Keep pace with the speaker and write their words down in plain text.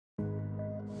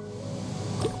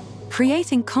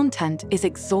Creating content is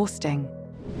exhausting.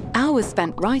 Hours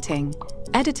spent writing,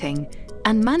 editing,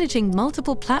 and managing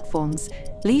multiple platforms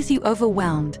leaves you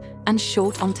overwhelmed and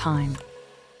short on time.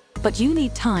 But you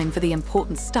need time for the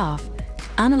important stuff,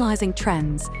 analyzing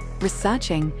trends,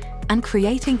 researching, and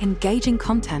creating engaging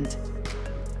content.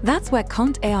 That's where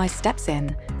Contai steps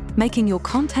in, making your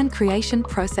content creation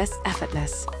process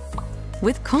effortless.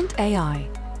 With Contai,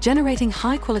 generating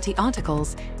high-quality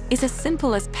articles is as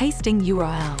simple as pasting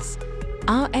URLs.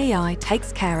 Our AI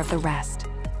takes care of the rest.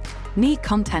 Need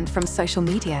content from social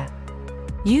media?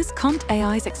 Use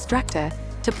Contai's extractor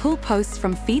to pull posts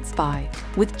from FeedSpy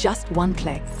with just one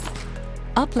click.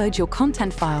 Upload your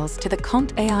content files to the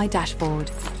Contai dashboard,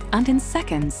 and in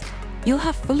seconds, you'll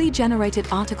have fully generated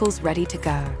articles ready to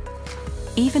go.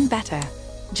 Even better,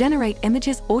 generate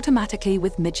images automatically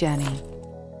with Midjourney.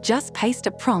 Just paste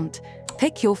a prompt,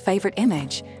 pick your favorite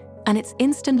image, and it's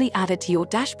instantly added to your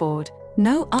dashboard,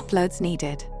 no uploads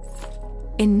needed.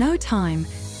 In no time,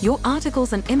 your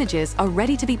articles and images are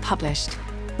ready to be published,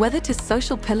 whether to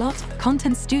Social Pilot,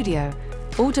 Content Studio,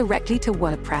 or directly to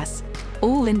WordPress,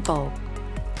 all in bulk.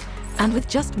 And with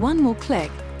just one more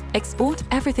click, export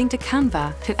everything to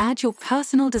Canva to add your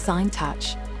personal design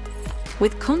touch.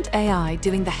 With Contai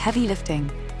doing the heavy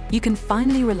lifting, you can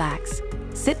finally relax,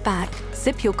 sit back,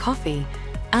 sip your coffee,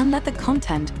 and let the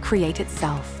content create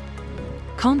itself.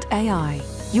 Contai,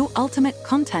 your ultimate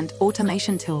content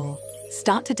automation tool.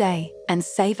 Start today and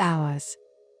save hours.